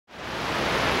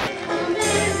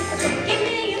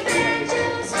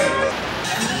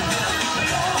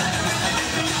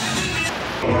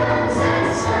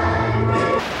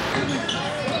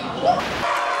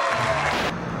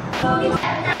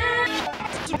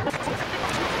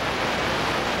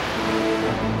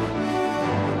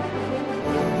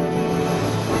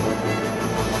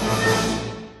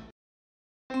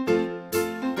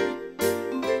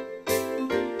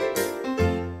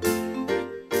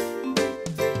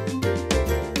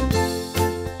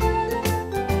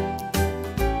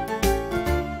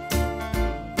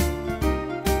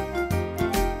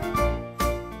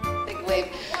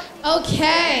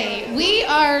Okay, we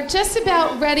are just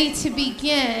about ready to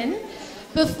begin.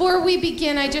 Before we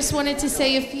begin, I just wanted to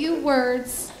say a few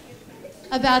words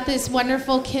about this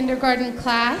wonderful kindergarten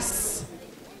class.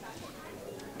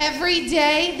 Every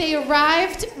day they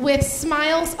arrived with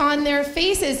smiles on their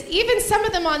faces, even some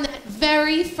of them on that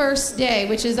very first day,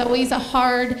 which is always a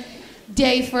hard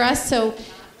day for us. So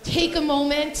take a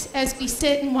moment as we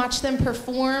sit and watch them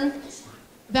perform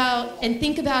and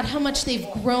think about how much they've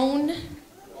grown.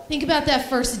 Think about that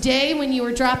first day when you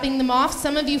were dropping them off.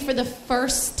 Some of you for the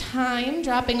first time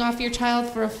dropping off your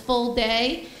child for a full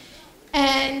day.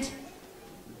 And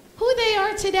who they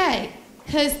are today,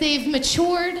 because they've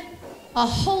matured a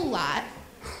whole lot.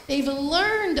 They've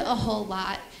learned a whole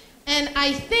lot. And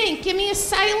I think, give me a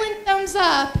silent thumbs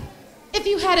up if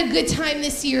you had a good time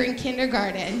this year in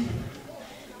kindergarten.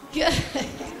 Good.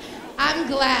 I'm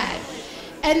glad.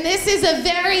 And this is a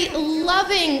very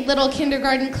loving little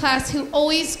kindergarten class who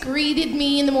always greeted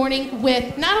me in the morning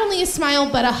with not only a smile,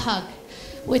 but a hug,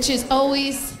 which is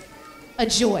always a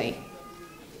joy.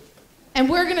 And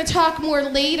we're going to talk more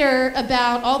later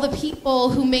about all the people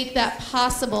who make that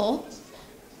possible.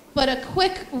 But a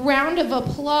quick round of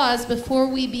applause before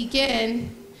we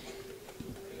begin.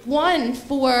 One,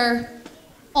 for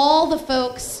all the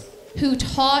folks who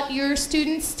taught your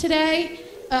students today,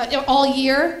 all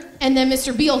year, and then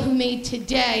Mr. Beal, who made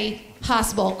today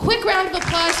possible. Quick round of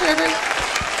applause for everyone.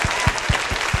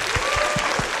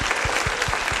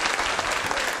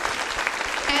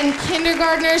 And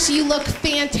kindergartners, you look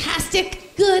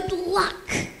fantastic. Good luck.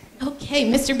 Okay,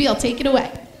 Mr. Beal, take it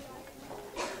away.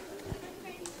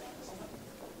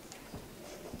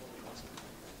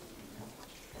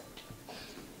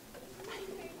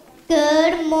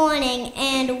 Good morning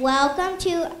and welcome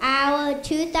to our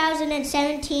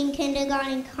 2017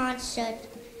 kindergarten concert.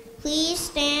 Please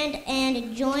stand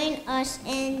and join us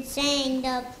in saying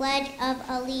the Pledge of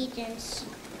Allegiance.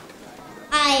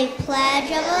 I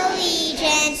pledge of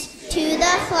allegiance to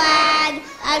the flag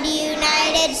of the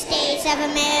United States of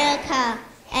America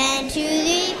and to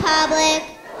the republic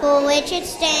for which it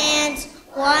stands,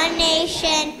 one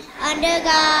nation, under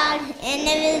God,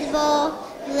 indivisible,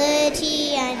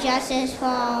 liberty and justice for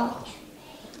all.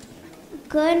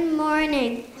 Good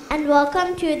morning and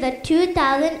welcome to the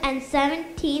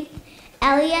 2017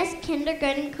 LES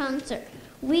Kindergarten Concert.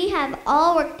 We have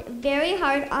all worked very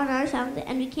hard on our songs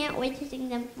and we can't wait to sing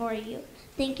them for you.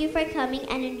 Thank you for coming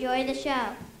and enjoy the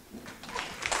show.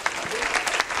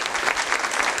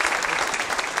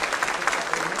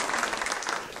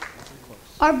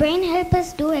 Our brain helps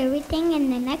us do everything.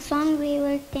 In the next song, we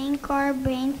will thank our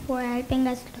brain for helping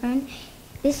us learn.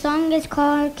 This song is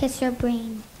called Kiss Your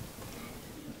Brain.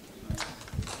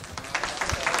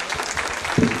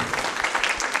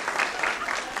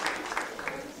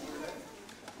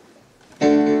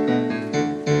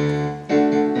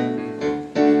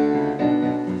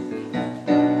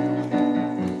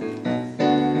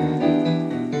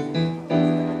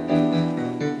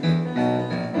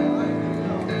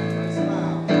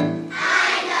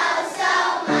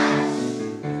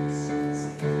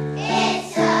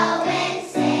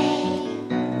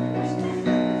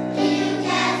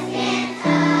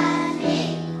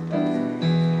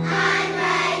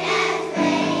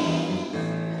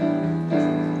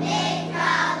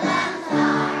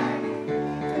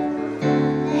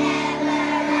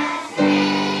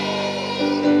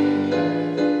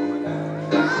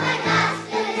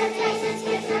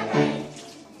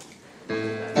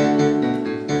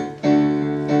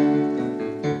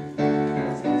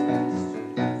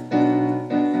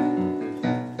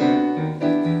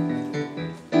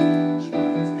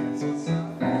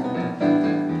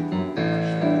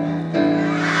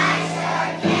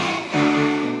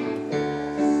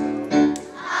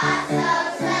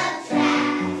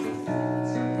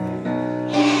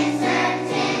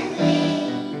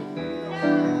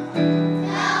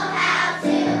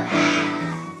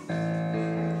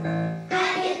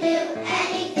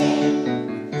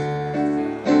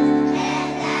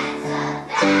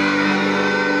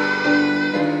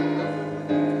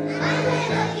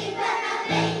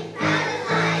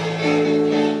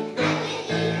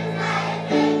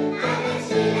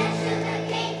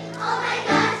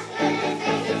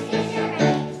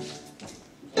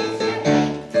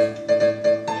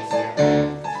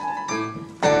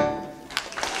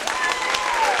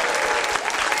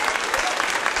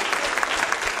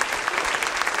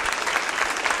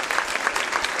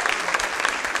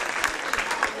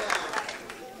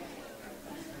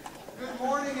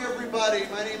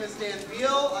 My name is Dan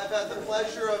Beal. I've had the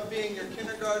pleasure of being your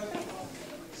kindergarten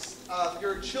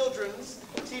your children's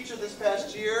teacher this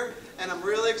past year, and I'm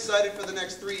really excited for the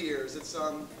next 3 years.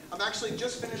 I'm actually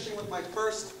just finishing with my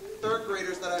first third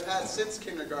graders that I've had since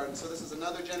kindergarten, so this is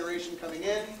another generation coming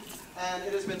in, and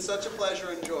it has been such a pleasure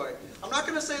and joy. I'm not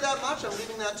going to say that much. I'm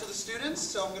leaving that to the students,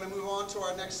 so I'm going to move on to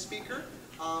our next speaker,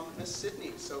 Miss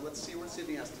Sydney. So let's see what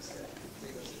Sydney has to say.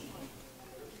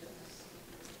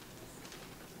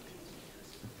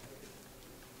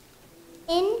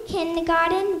 In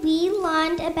kindergarten, we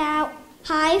learned about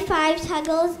high fives,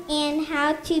 huggles, and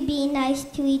how to be nice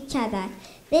to each other.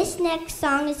 This next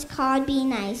song is called Be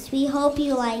Nice. We hope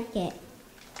you like it.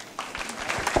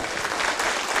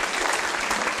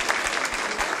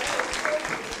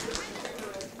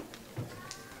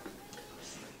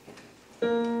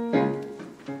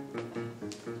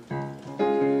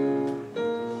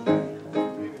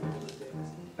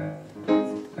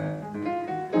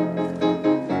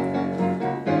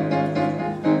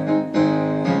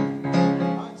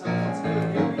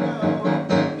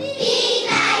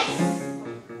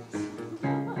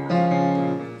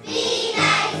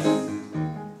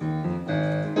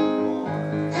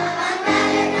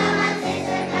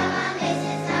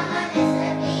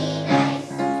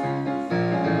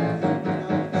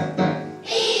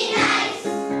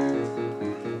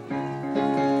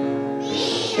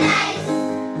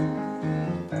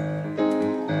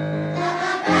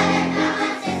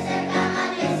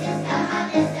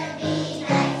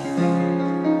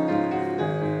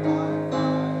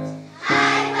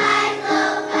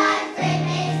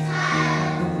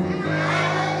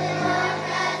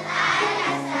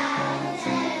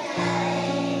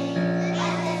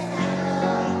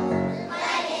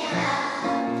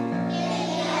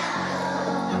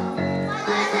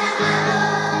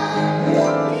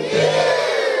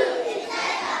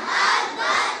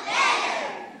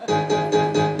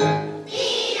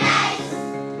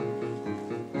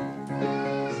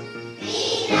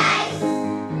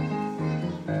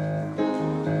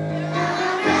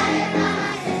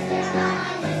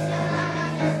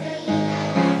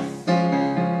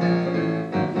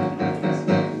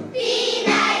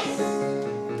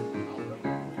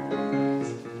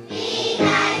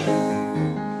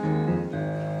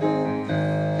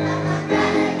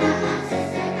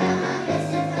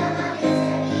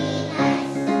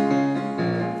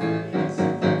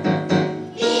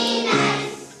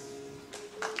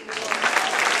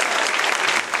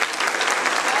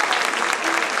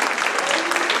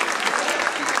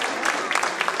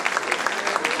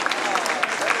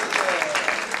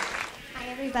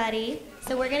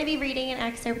 So we're going to be reading an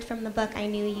excerpt from the book I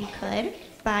Knew You Could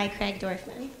by Craig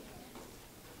Dorfman.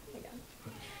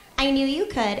 I knew you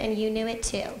could, and you knew it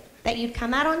too, that you'd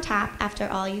come out on top after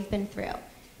all you've been through.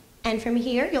 And from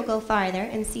here, you'll go farther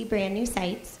and see brand new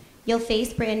sights. You'll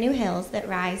face brand new hills that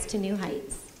rise to new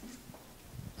heights.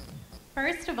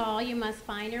 First of all, you must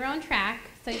find your own track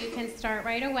so you can start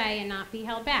right away and not be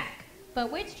held back.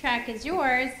 But which track is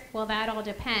yours? Well, that all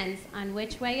depends on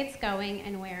which way it's going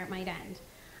and where it might end.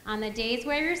 On the days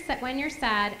where when you're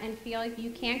sad and feel like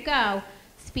you can't go,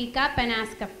 speak up and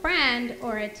ask a friend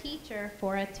or a teacher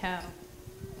for a tow.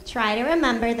 Try to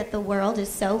remember that the world is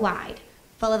so wide,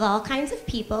 full of all kinds of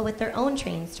people with their own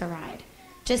trains to ride.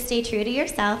 Just stay true to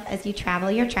yourself as you travel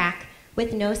your track,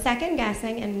 with no second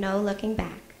guessing and no looking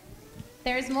back.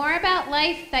 There's more about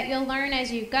life that you'll learn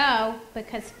as you go,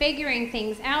 because figuring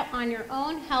things out on your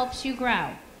own helps you grow.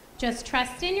 Just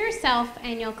trust in yourself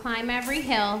and you'll climb every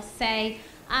hill. Say,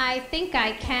 I think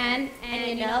I can, and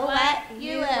you know what?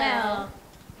 You will.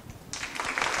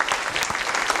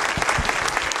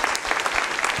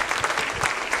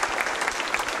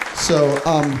 So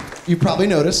you probably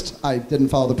noticed I didn't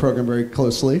follow the program very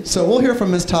closely. So we'll hear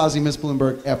from Ms. Tazi, Ms.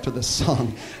 Bloomberg after this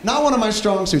song. Not one of my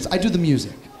strong suits. I do the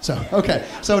music. So, okay.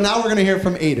 So now we're going to hear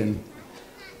from Aiden.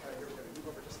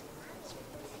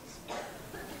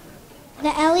 The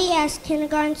LES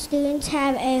kindergarten students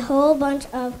have a whole bunch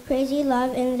of crazy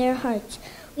love in their hearts.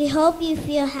 We hope you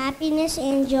feel happiness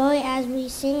and joy as we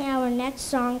sing our next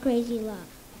song, Crazy Love.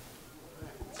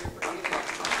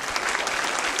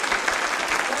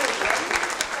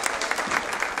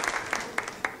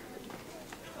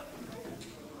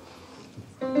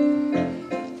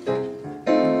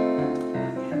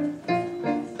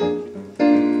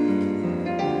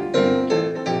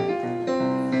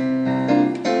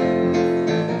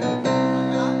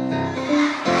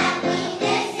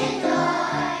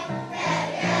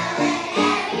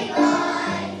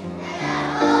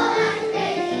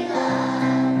 Crazy love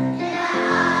in our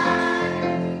hearts.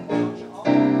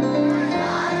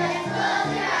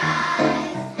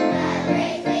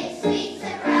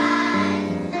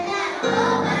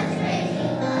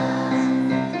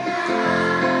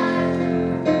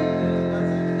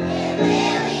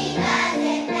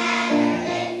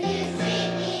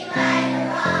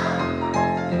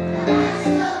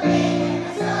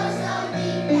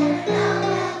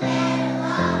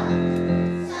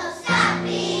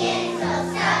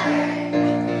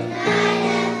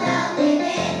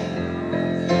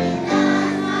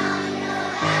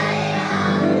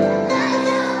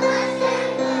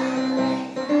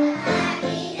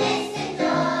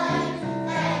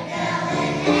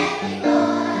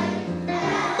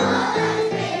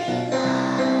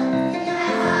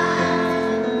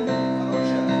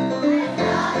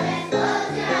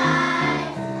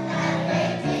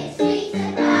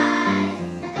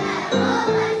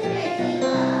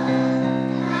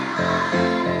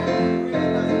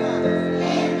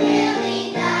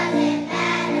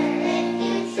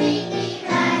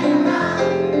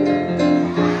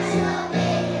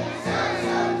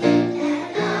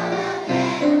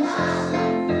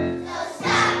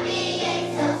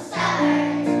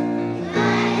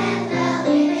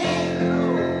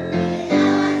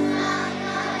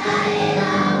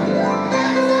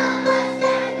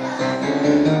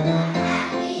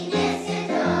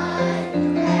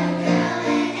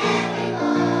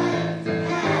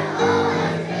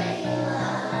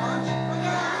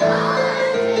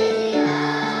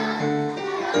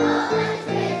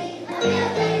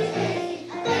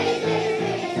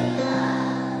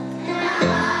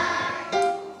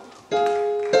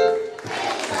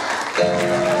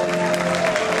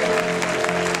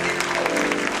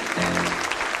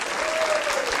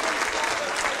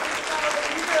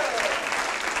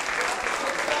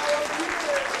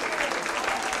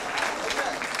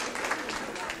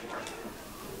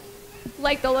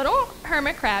 Like the little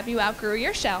hermit crab, you outgrew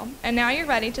your shell, and now you're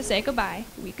ready to say goodbye.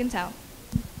 We can tell.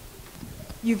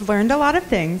 You've learned a lot of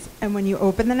things, and when you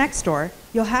open the next door,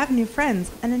 you'll have new friends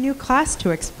and a new class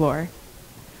to explore.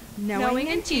 Knowing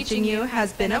and teaching you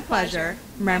has been a pleasure.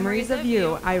 Memories of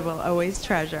you I will always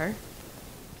treasure.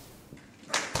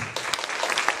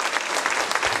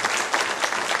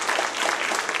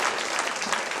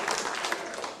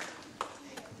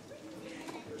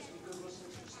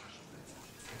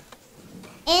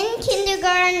 In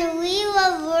kindergarten, we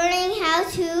love learning how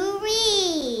to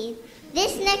read.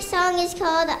 This next song is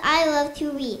called I Love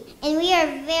to Read, and we are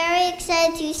very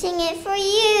excited to sing it for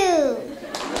you.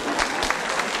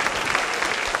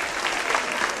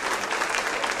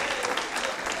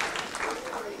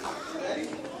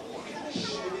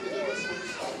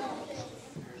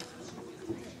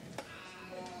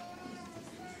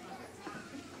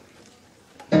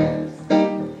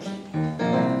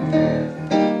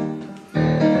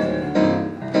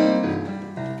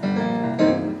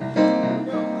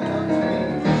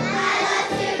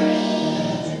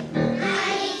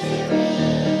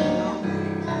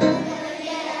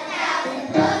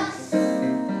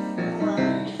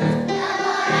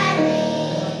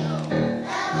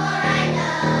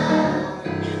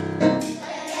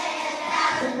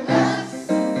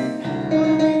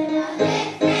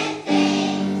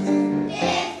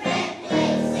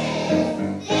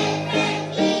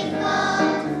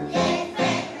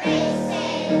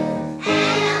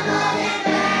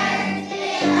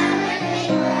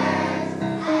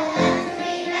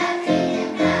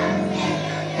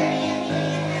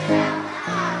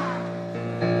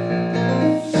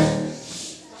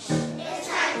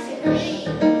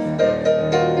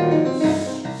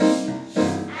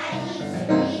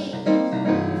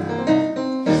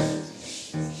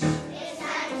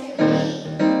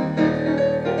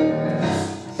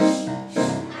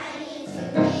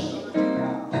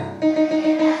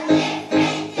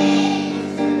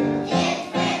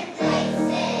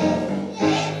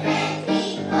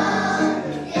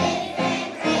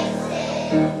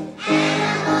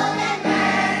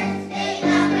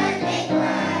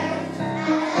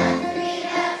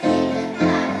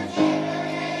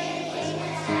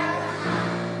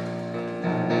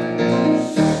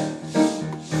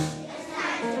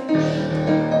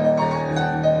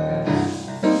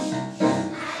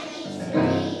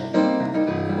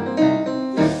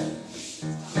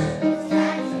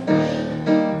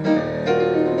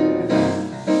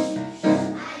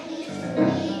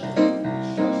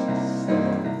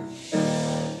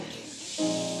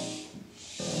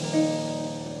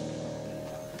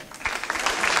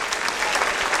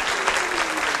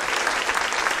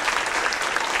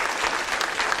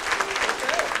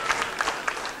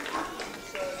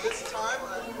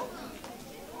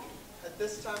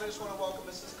 This time I just want to welcome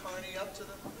Mrs. Carney up to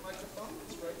the microphone.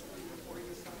 It's right before you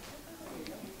this time.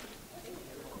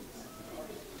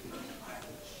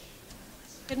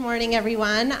 Good morning,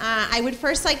 everyone. I would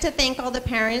first like to thank all the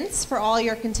parents for all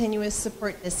your continuous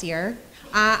support this year.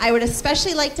 I would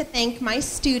especially like to thank my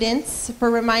students for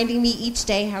reminding me each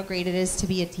day how great it is to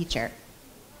be a teacher.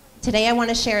 Today I want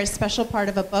to share a special part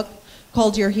of a book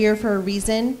called You're Here for a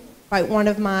Reason by one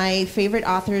of my favorite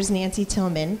authors, Nancy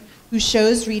Tillman, who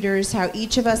shows readers how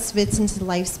each of us fits into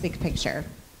life's big picture.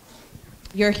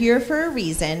 You're here for a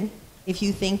reason. If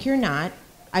you think you're not,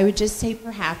 I would just say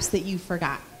perhaps that you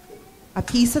forgot. A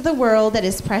piece of the world that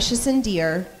is precious and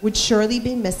dear would surely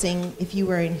be missing if you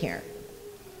were in here.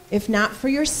 If not for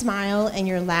your smile and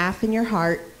your laugh and your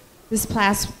heart, this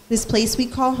place we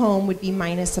call home would be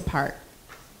minus a part.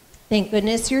 Thank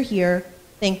goodness you're here.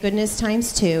 Thank goodness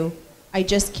times two. I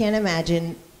just can't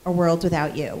imagine a world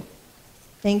without you.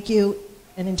 Thank you,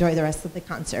 and enjoy the rest of the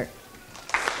concert.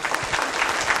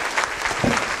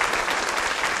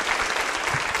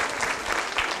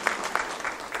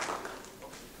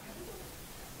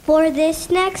 For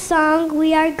this next song,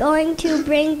 we are going to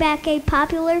bring back a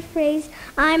popular phrase,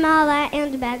 I'm all that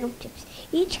and a bag of chips.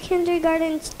 Each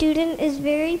kindergarten student is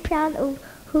very proud of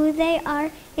who they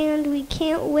are, and we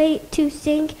can't wait to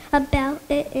sing about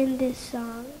it in this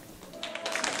song.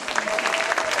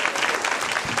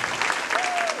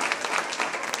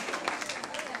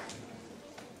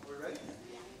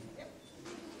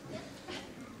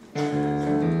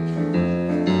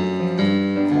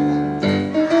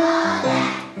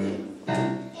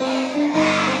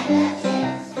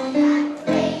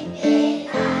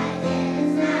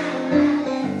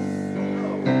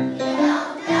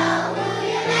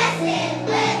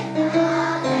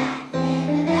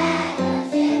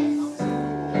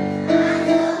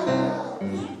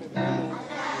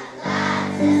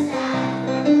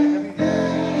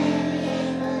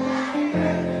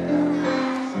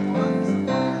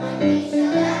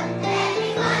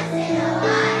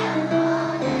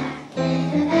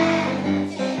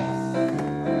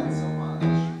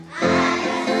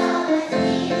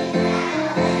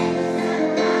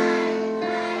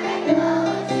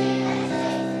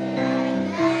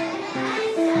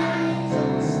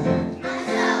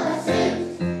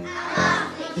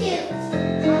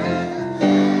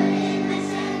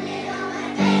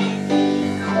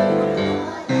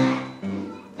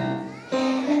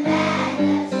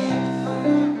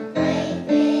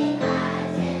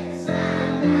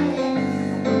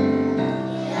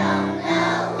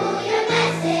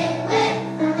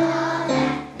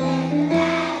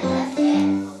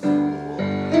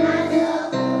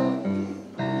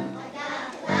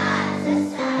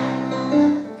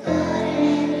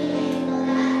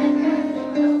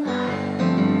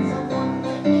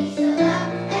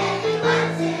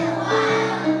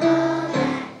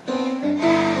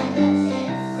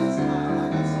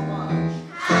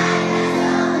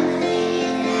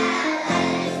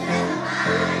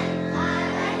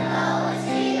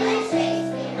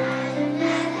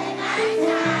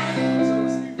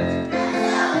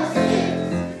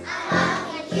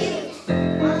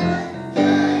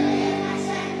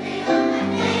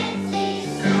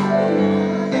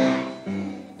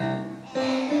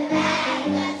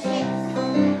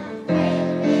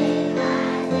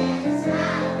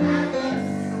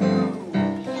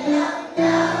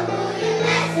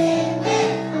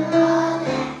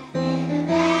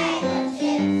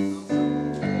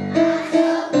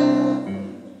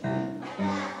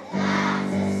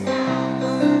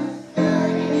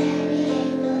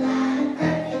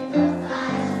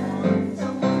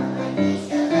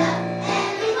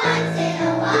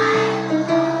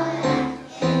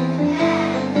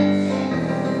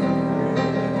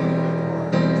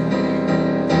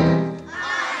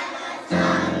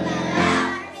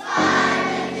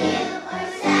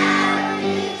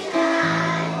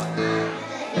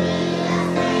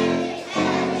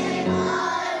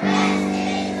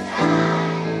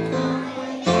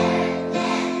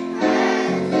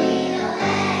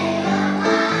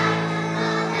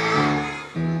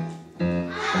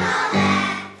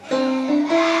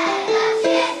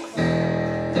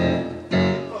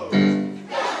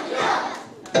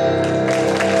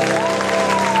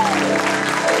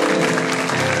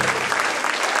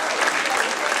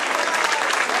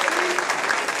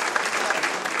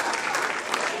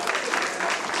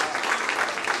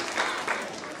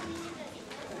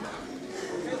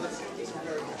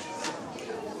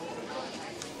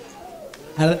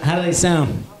 How do they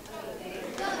sound?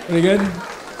 Pretty good?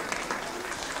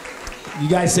 You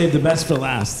guys saved the best for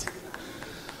last.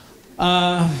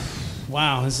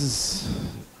 Wow, this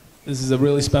is a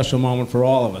really special moment for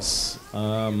all of us.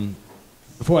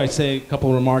 Before I say a couple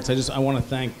of remarks, I want to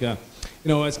thank,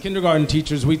 as kindergarten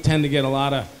teachers, we tend to get a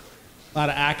lot of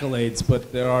accolades,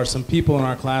 but there are some people in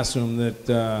our classroom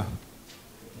that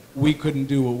we couldn't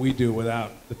do what we do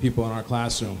without the people in our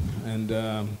classroom. And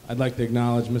I'd like to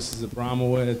acknowledge Mrs.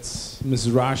 Abramowitz,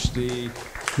 Mrs. Rashdi,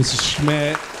 Mrs.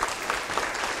 Schmidt,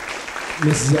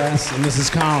 Mrs. S. and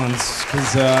Mrs. Collins,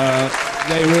 because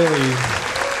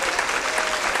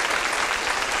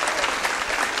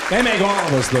they make all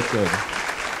of us look good.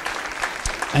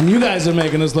 And you guys are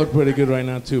making us look pretty good right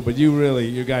now too, but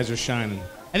you guys are shining.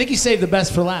 I think you saved the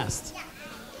best for last.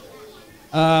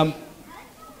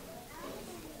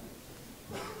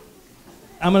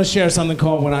 I'm going to share something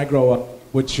called When I Grow Up,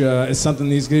 which is something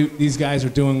these guys are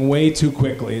doing way too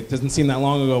quickly. It doesn't seem that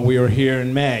long ago. We were here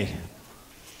in May,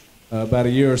 about a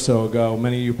year or so ago,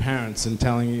 many of you parents, and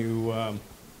telling you,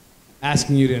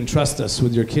 asking you to entrust us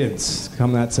with your kids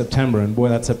come that September. And boy,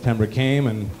 that September came,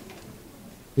 and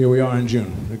here we are in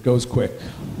June. It goes quick.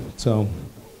 So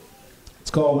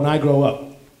it's called When I Grow Up.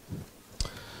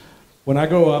 When I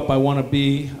grow up, I want to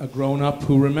be a grown-up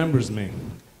who remembers me,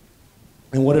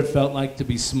 and what it felt like to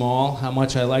be small, how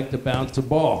much I liked to bounce a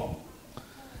ball,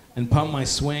 and pump my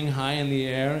swing high in the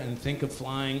air and think of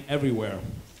flying everywhere.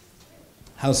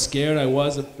 How scared I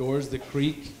was of doors that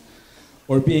creak,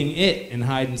 or being it in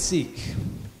hide and seek,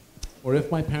 or if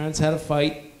my parents had a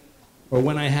fight, or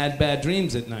when I had bad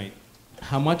dreams at night.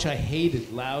 How much I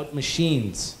hated loud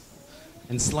machines,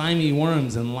 and slimy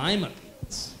worms and lima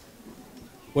beans.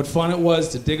 What fun it was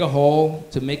to dig a hole,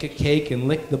 to make a cake and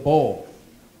lick the bowl,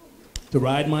 to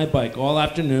ride my bike all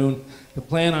afternoon, to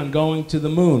plan on going to the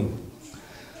moon,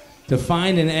 to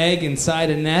find an egg inside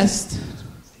a nest,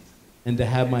 and to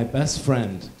have my best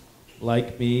friend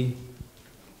like me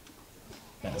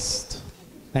best.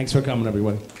 Thanks for coming,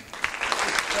 everybody.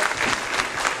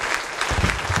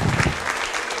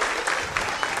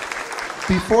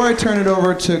 Before I turn it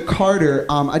over to Carter,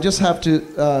 I just have to,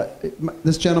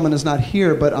 this gentleman is not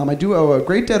here, but I do owe a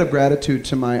great debt of gratitude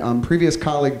to my previous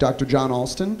colleague, Dr. John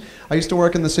Alston. I used to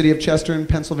work in the city of Chester in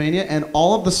Pennsylvania, and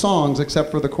all of the songs, except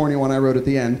for the corny one I wrote at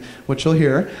the end, which you'll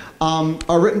hear,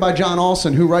 are written by John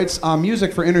Alston, who writes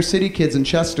music for inner city kids in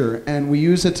Chester, and we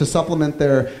use it to supplement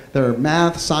their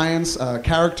math, science,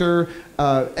 character,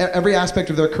 every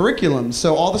aspect of their curriculum.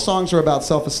 So all the songs are about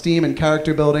self-esteem and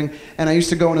character building, and I used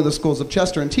to go into the schools of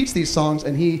Chester and teach these songs,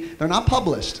 and they're not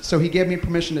published, so he gave me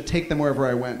permission to take them wherever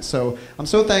I went. So I'm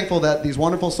so thankful that these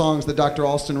wonderful songs that Dr.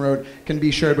 Alston wrote can be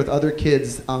shared with other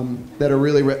kids that are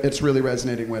it's really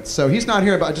resonating with. So he's not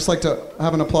here, but I'd just like to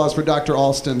have an applause for Dr.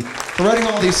 Alston for writing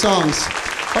all these songs.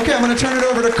 Okay, I'm going to turn it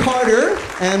over to Carter,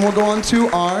 and we'll go on to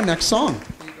our next song. Here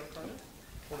you go, Carter.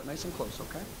 Hold it nice and close,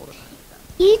 okay? Hold it.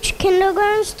 Each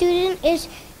kindergarten student is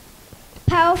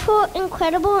powerful,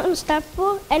 incredible,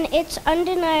 unstoppable, and it's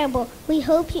undeniable. We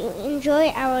hope you enjoy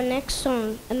our next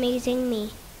song, Amazing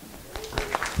Me.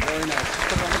 Very nice. Just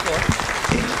put it on the floor.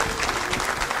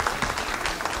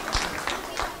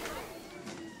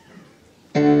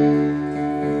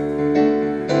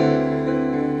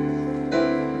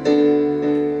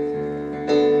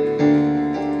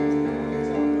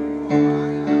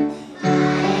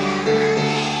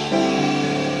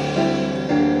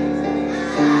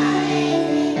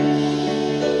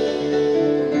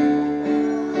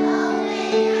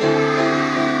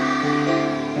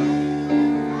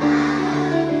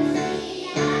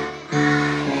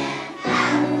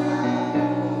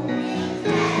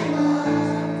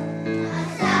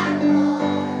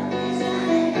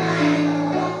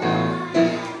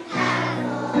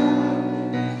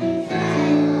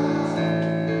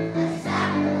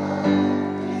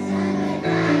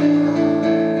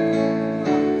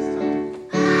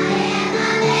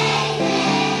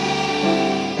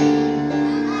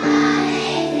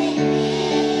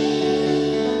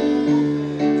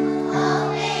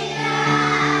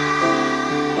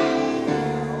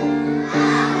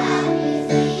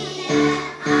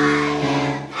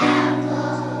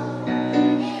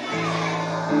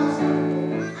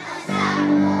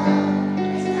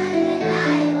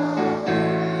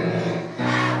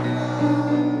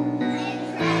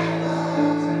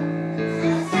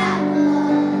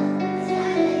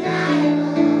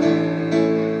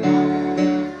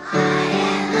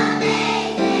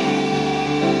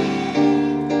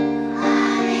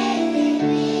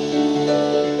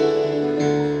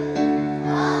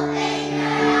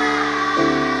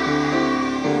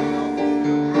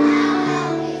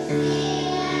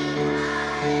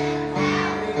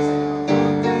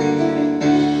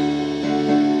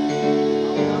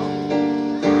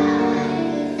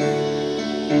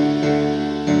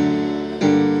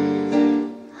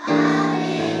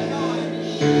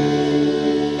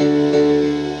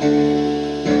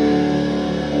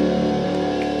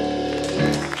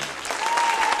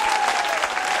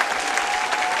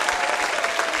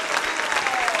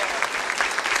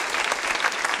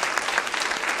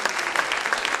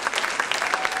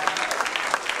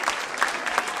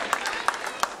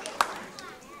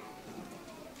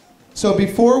 So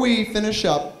before we finish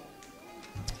up,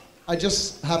 I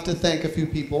just have to thank a few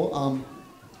people.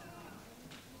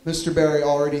 Mr. Barry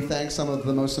already thanked some of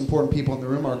the most important people in the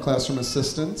room, our classroom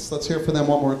assistants. Let's hear for them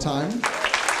one more time.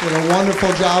 They did a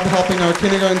wonderful job helping our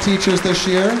kindergarten teachers this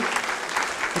year.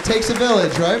 It takes a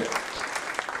village, right?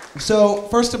 So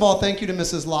first of all, thank you to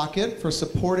Mrs. Lockett for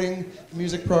supporting the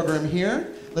music program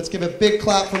here. Let's give a big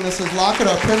clap for Mrs. Lockett,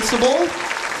 our principal.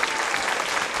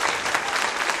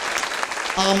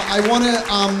 I want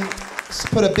to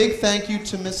put a big thank you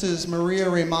to Mrs. Maria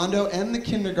Raimondo and the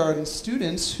kindergarten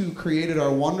students who created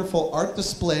our wonderful art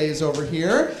displays over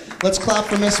here. Let's clap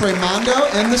for Miss Raimondo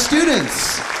and the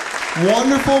students.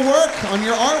 Wonderful work on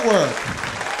your artwork.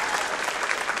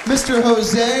 Mr.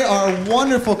 Jose, our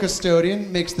wonderful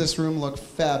custodian, makes this room look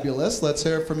fabulous. Let's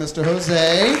hear it for Mr.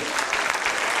 Jose.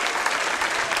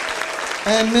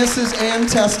 And Mrs. Ann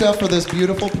Testa for this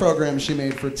beautiful program she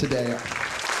made for today.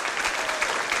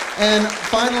 And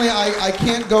finally, I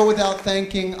can't go without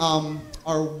thanking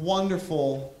our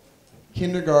wonderful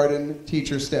kindergarten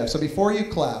teacher staff. So before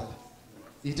you clap,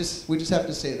 we just have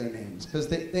to say their names, because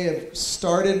they have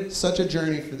started such a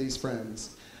journey for these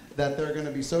friends that they're going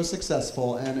to be so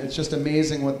successful, and it's just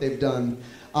amazing what they've done.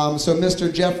 So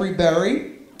Mr. Jeffrey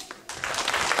Berry,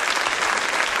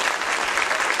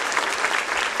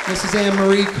 Mrs. Anne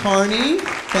Marie Carney,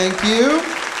 thank you.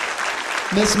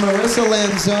 Miss Marissa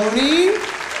Lanzoni,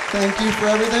 thank you for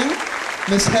everything.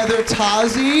 Miss Heather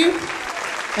Tazi,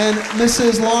 and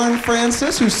Mrs. Lauren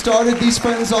Francis, who started these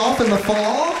friends off in the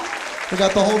fall. We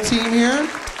got the whole team here.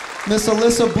 Miss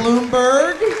Alyssa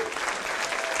Bloomberg,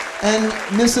 and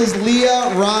Mrs.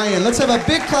 Leah Ryan. Let's have a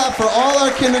big clap for all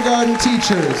our kindergarten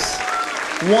teachers.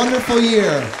 Wonderful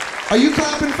year. Are you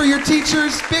clapping for your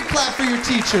teachers? Big clap for your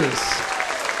teachers.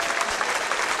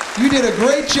 You did a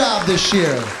great job this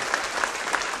year.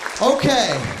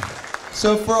 Okay,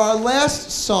 so for our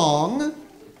last song,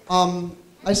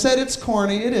 I said it's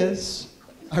corny, it is.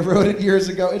 I wrote it years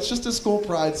ago. It's just a school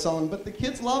pride song, but the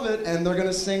kids love it, and they're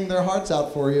gonna sing their hearts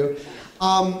out for you.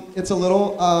 It's a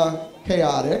little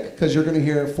chaotic, because you're gonna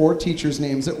hear 4 teachers'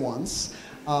 names at once.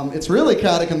 It's really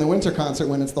chaotic in the winter concert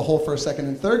when it's the whole 1st, 2nd,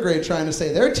 and 3rd grade trying to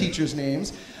say their teachers'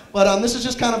 names. But this is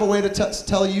just kind of a way to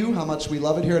tell you how much we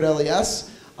love it here at LES,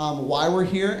 why we're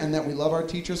here, and that we love our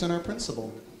teachers and our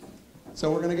principal. So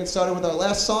we're gonna get started with our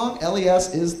last song,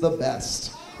 LES is the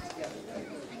best.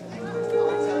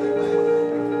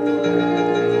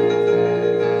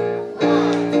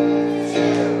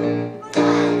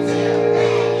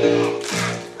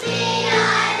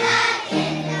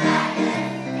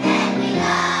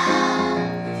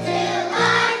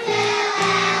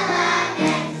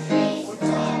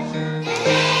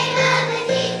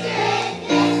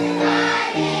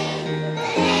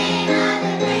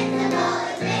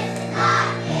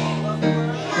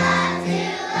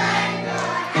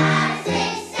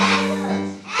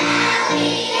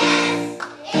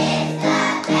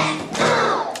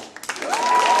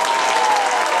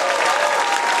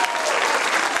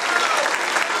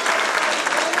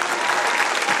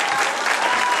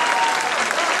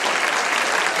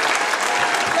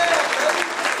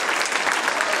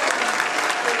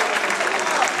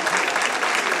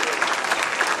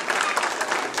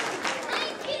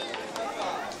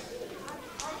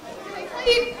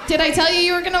 Did I tell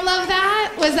you were gonna love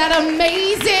that? Was that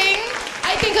amazing?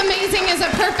 I think amazing is a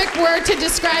perfect word to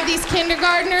describe these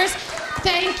kindergartners.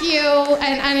 Thank you,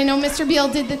 and I know Mr. Beal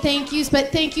did the thank yous,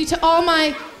 but thank you to all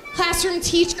my classroom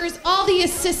teachers, all the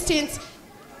assistants,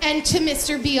 and to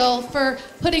Mr. Beal for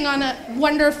putting on a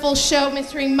wonderful show,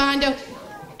 Ms. Raimondo.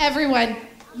 Everyone,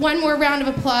 one more round of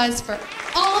applause for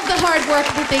all of the hard work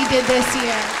that they did this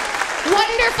year.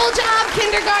 Wonderful job,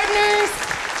 kindergartners.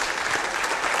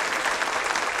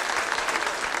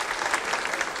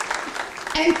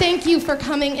 And thank you for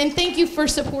coming, and thank you for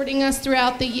supporting us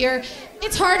throughout the year.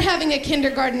 It's hard having a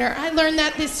kindergartner. I learned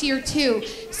that this year too.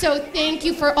 So thank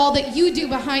you for all that you do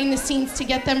behind the scenes to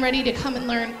get them ready to come and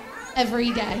learn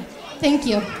every day. Thank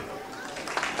you.